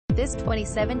This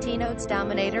 2017 ODES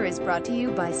Dominator is brought to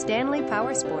you by Stanley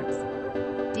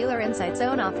PowerSports. Dealer Insights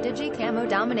off Digi Camo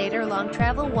Dominator Long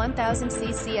Travel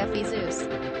 1000cc FE Zeus.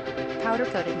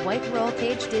 Powder-coated white roll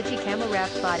cage Digi Camo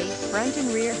wrapped body, front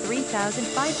and rear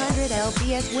 3500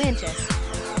 lbs winches.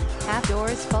 Half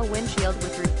doors full windshield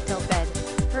with roof tilt bed.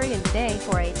 Hurry in today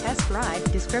for a test ride.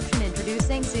 Description: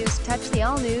 introducing Zeus Touch. The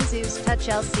all-new Zeus Touch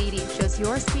LCD shows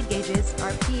your speed gauges,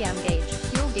 RPM gauge,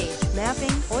 fuel gauge,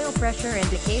 mapping, oil pressure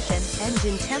indication,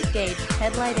 engine temp gauge,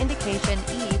 headlight indication,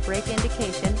 e-brake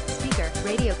indication, speaker,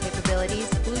 radio capabilities,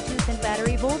 Bluetooth and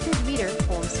battery voltage meter,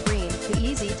 home screen. The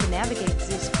easy-to-navigate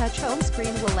Zeus Touch home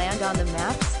screen will land on the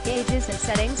maps, gauges and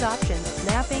settings options.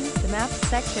 Mapping: the maps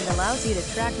section allows you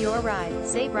to track your ride,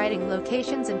 save riding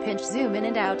locations and pinch zoom in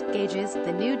and out. Gauges: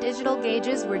 the new digital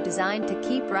gauges were designed to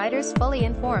keep riders fully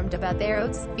informed about their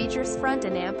ODES. Features: front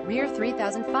and amp, rear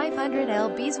 3500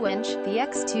 lbs winch. The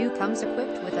X2 comes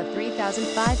equipped with a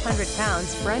 3,500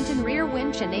 pounds front and rear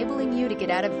winch, enabling you to get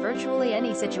out of virtually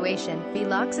any situation.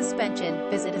 V-lock suspension.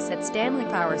 Visit us at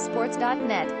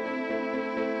stanleypowersports.net.